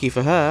 Lucky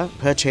for her,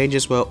 her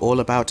changes were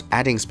all about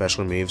adding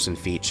special moves and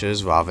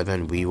features rather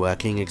than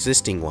reworking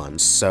existing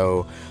ones,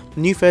 so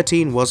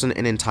Nu-13 wasn't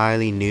an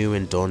entirely new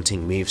and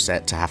daunting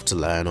moveset to have to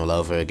learn all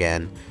over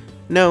again.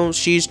 No,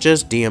 she's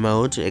just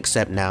DMO'd,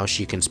 except now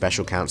she can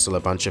special cancel a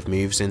bunch of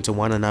moves into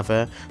one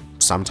another,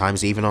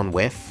 sometimes even on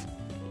whiff.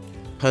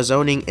 Her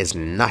zoning is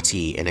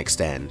nutty in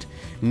Extend.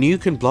 Nu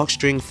can block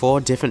string 4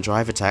 different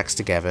drive attacks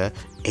together,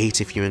 8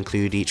 if you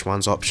include each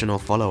one's optional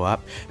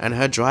follow-up, and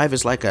her drive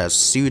is like a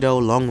pseudo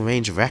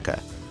long-range wrecker.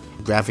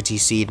 Gravity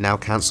Seed now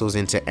cancels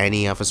into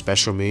any other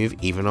special move,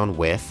 even on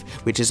whiff,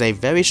 which is a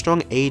very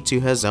strong aid to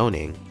her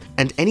zoning.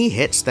 And any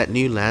hits that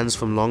Nu lands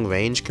from long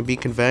range can be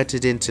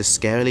converted into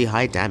scarily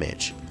high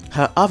damage.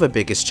 Her other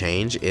biggest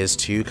change is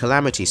to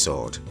Calamity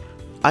Sword.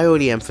 I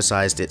already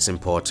emphasized its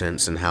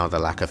importance and how the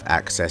lack of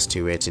access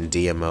to it in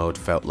Dia mode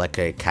felt like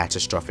a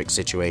catastrophic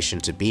situation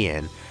to be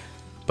in,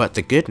 but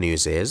the good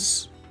news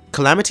is,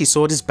 Calamity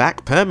Sword is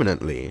back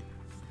permanently.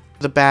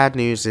 The bad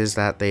news is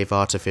that they've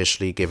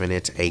artificially given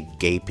it a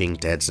gaping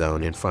dead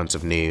zone in front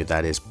of Nu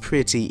that is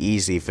pretty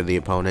easy for the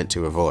opponent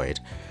to avoid.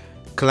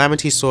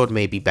 Calamity Sword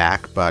may be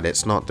back, but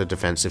it's not the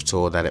defensive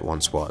tool that it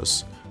once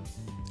was.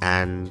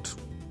 And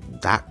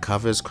that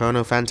covers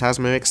Chrono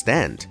Phantasma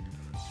Extend.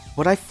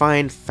 What I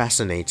find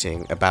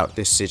fascinating about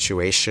this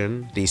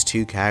situation, these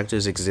two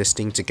characters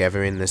existing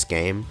together in this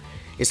game,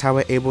 is how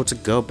we're able to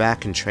go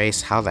back and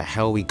trace how the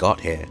hell we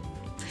got here.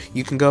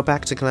 You can go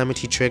back to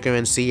Calamity Trigger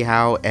and see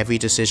how every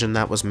decision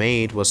that was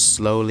made was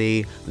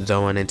slowly,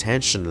 though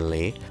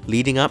unintentionally,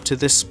 leading up to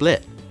this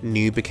split.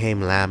 Nu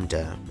became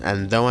Lambda,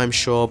 and though I'm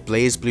sure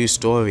BlazBlue's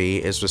story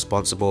is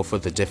responsible for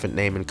the different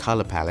name and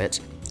color palette,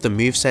 the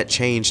moveset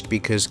changed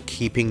because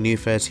keeping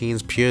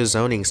Nu-13's pure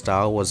zoning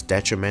style was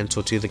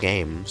detrimental to the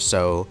game,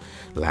 so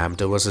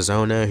Lambda was a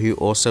zoner who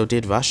also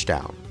did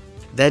Rushdown.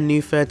 Then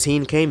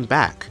Nu-13 came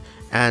back,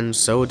 and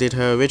so did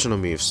her original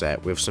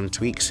moveset with some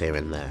tweaks here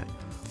and there.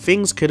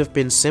 Things could have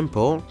been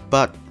simple,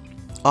 but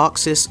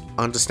Arxis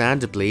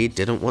understandably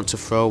didn't want to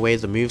throw away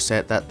the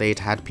moveset that they'd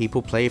had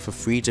people play for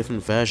 3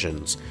 different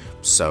versions,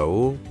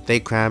 so they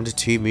crammed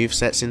 2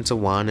 movesets into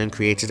one and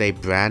created a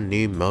brand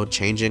new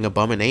mode-changing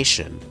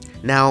abomination.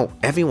 Now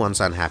everyone's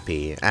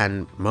unhappy,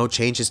 and mode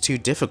change is too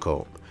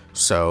difficult,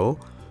 so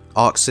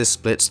Arxis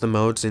splits the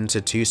modes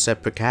into 2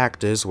 separate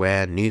characters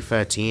where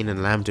Nu-13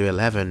 and Lambda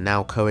 11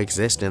 now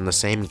coexist in the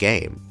same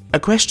game.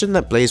 A question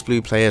that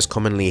BlazBlue players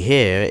commonly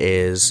hear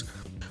is,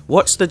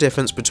 what's the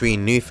difference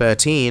between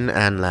Nu-13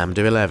 and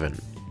Lambda 11?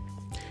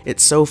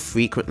 It's so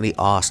frequently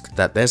asked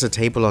that there's a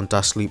table on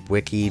Dustloop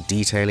Wiki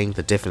detailing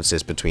the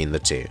differences between the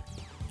two.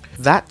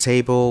 That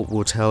table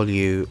will tell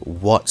you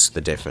what's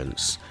the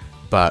difference,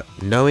 but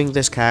knowing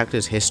this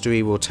character's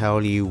history will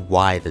tell you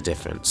why the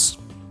difference.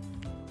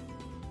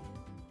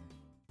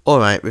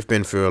 Alright, we've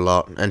been through a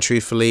lot, and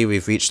truthfully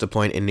we've reached the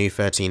point in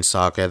Nu-13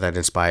 Saga that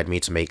inspired me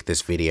to make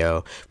this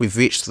video. We've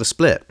reached the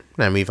split,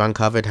 and we've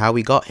uncovered how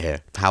we got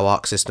here, how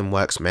Arc System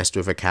Works messed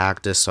with a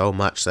character so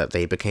much that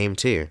they became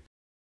 2.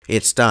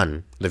 It's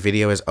done, the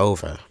video is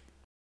over.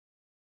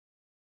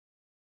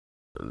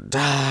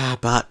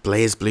 But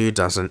BlazBlue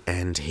doesn't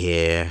end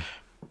here.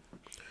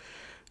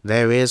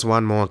 There is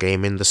one more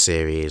game in the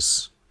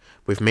series.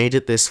 We've made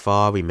it this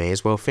far, we may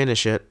as well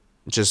finish it.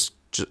 Just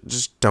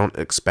don't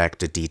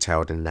expect a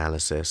detailed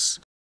analysis.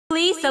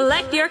 Please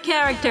select your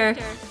character.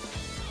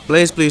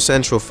 BlazBlue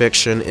Central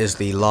Fiction is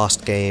the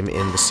last game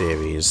in the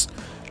series.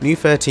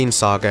 Nu-13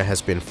 Saga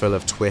has been full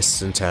of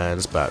twists and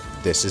turns, but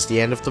this is the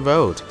end of the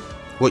road.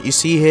 What you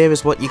see here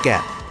is what you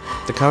get.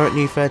 The current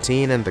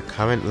Nu-13 and the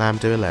current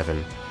Lambda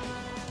 11.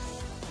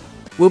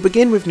 We'll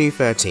begin with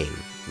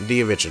Nu-13,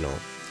 the original.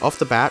 Off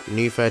the bat,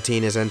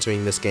 Nu-13 is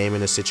entering this game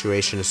in a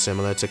situation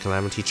similar to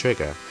Calamity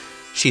Trigger.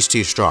 She's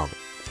too strong.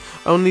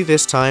 Only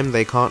this time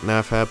they can't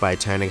nerf her by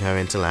turning her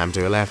into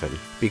Lambda 11,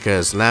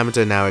 because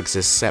Lambda now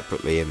exists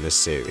separately in this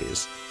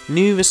series.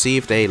 Nu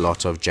received a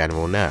lot of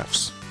general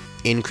nerfs.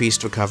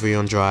 Increased recovery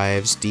on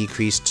drives,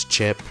 decreased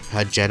chip,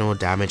 her general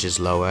damage is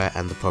lower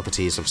and the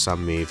properties of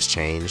some moves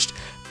changed,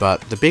 but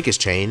the biggest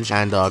change,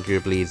 and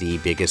arguably the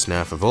biggest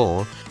nerf of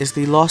all, is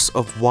the loss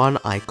of one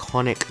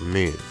iconic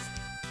move.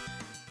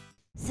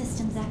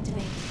 Systems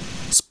activated.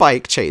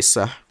 Spike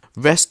Chaser.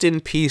 Rest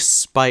in peace,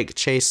 Spike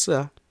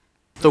Chaser.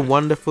 The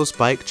wonderful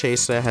Spike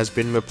Chaser has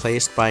been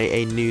replaced by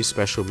a new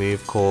special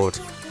move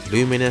called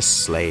Luminous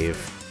Slave.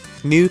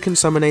 Nu can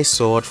summon a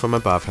sword from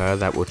above her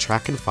that will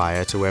track and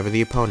fire to wherever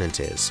the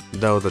opponent is,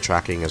 though the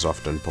tracking is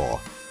often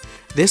poor.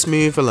 This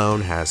move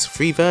alone has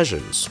 3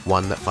 versions,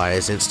 one that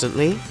fires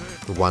instantly,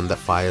 one that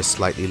fires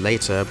slightly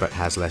later but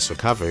has less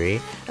recovery,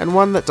 and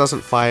one that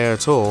doesn't fire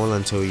at all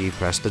until you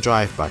press the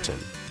drive button.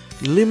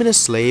 Luminous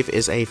Slave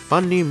is a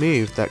fun new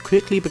move that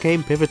quickly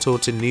became pivotal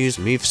to Nu's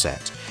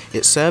moveset.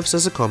 It serves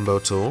as a combo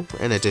tool,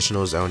 an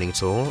additional zoning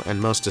tool,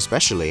 and most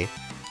especially,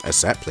 a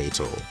set play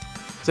tool.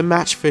 The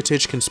match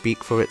footage can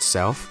speak for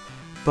itself,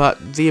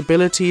 but the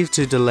ability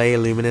to delay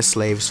Luminous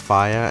Slave's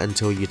fire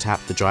until you tap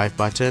the drive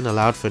button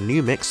allowed for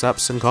new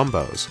mix-ups and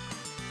combos.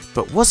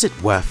 But was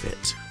it worth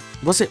it?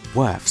 Was it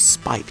worth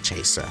Spike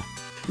Chaser?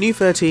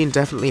 Nu-13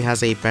 definitely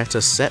has a better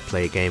set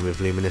play game with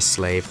Luminous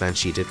Slave than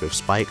she did with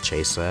Spike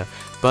Chaser,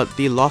 but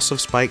the loss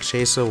of Spike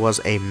Chaser was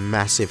a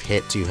massive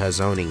hit to her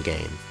zoning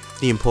game.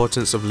 The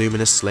importance of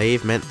Luminous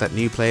Slave meant that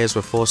new players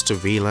were forced to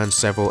relearn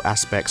several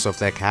aspects of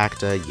their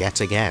character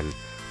yet again.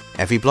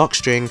 Every block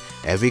string,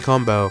 every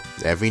combo,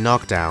 every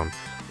knockdown,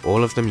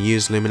 all of them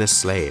used Luminous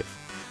Slave.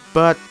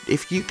 But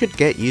if you could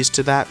get used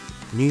to that,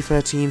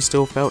 Nu-13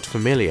 still felt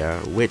familiar,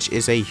 which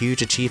is a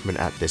huge achievement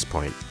at this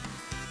point.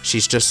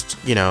 She's just,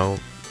 you know,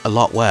 a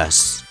lot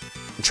worse.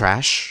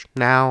 Trash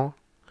now?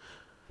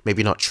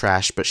 Maybe not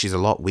trash, but she's a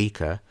lot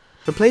weaker.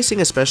 Replacing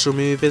a special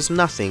move is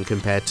nothing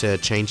compared to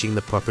changing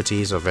the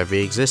properties of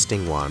every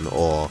existing one,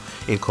 or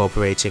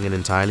incorporating an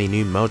entirely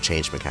new mode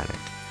change mechanic.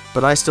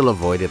 But I still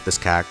avoided this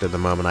character the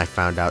moment I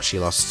found out she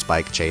lost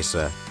Spike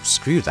Chaser.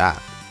 Screw that.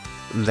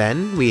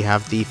 Then we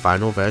have the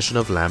final version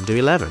of Lambda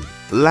 11.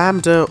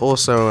 Lambda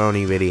also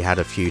only really had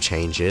a few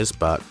changes,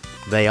 but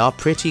they are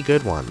pretty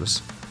good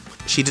ones.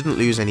 She didn't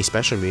lose any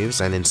special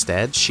moves, and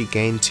instead she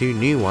gained 2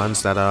 new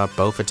ones that are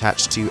both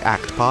attached to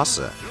Act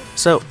Parser.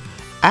 So,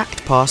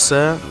 Act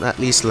Parser, at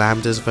least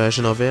Lambda's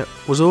version of it,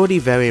 was already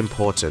very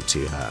important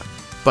to her,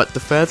 but the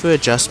further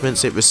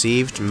adjustments it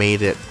received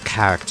made it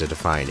character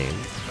defining.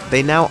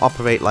 They now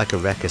operate like a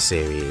Rekka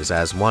series,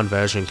 as one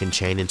version can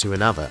chain into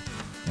another.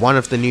 One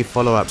of the new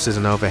follow-ups is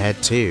an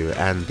overhead too,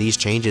 and these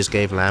changes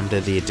gave Lambda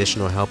the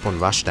additional help on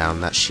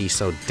rushdown that she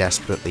so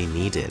desperately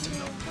needed.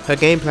 Her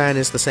game plan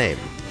is the same.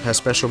 Her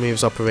special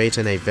moves operate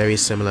in a very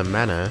similar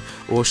manner.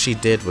 All she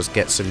did was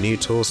get some new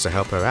tools to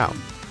help her out.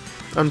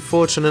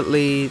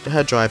 Unfortunately,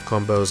 her drive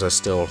combos are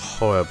still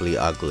horribly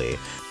ugly,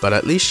 but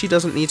at least she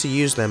doesn't need to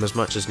use them as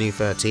much as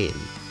Nu-13.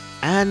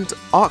 And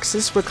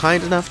Oxys were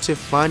kind enough to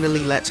finally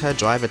let her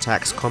drive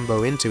attacks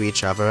combo into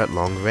each other at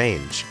long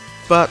range.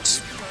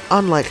 But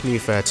unlike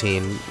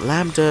Nu-13,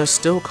 Lambda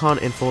still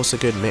can't enforce a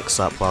good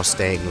mix-up while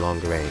staying long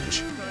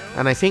range,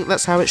 and I think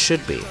that's how it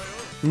should be.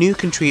 Nu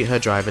can treat her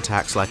drive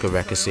attacks like a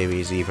Rekka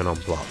series even on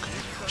block.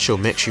 She'll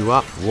mix you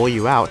up, wore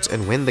you out,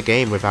 and win the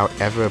game without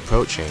ever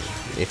approaching,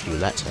 if you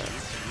let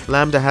her.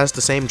 Lambda has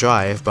the same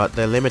drive, but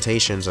their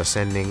limitations are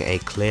sending a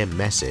clear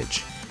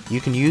message. You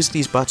can use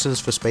these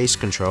buttons for space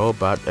control,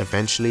 but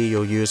eventually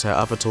you'll use her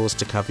other tools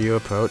to cover your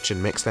approach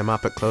and mix them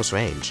up at close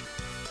range.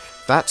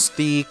 That's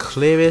the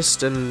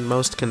clearest and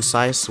most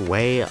concise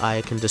way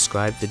I can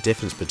describe the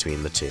difference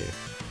between the two.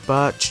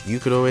 But you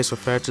could always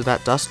refer to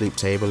that dust loop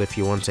table if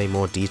you want a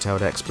more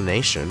detailed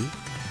explanation.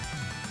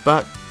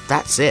 But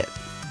that's it.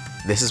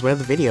 This is where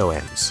the video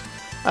ends.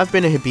 I've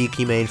been a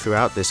Hibiki main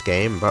throughout this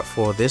game, but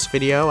for this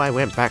video I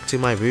went back to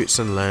my roots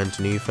and learned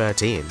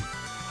Nu-13.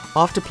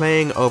 After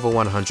playing over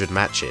 100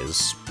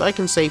 matches, I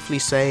can safely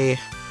say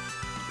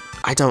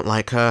I don't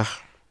like her.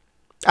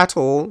 At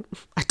all.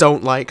 I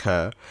don't like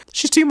her.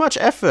 She's too much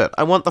effort.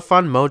 I want the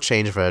fun mode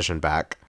change version back.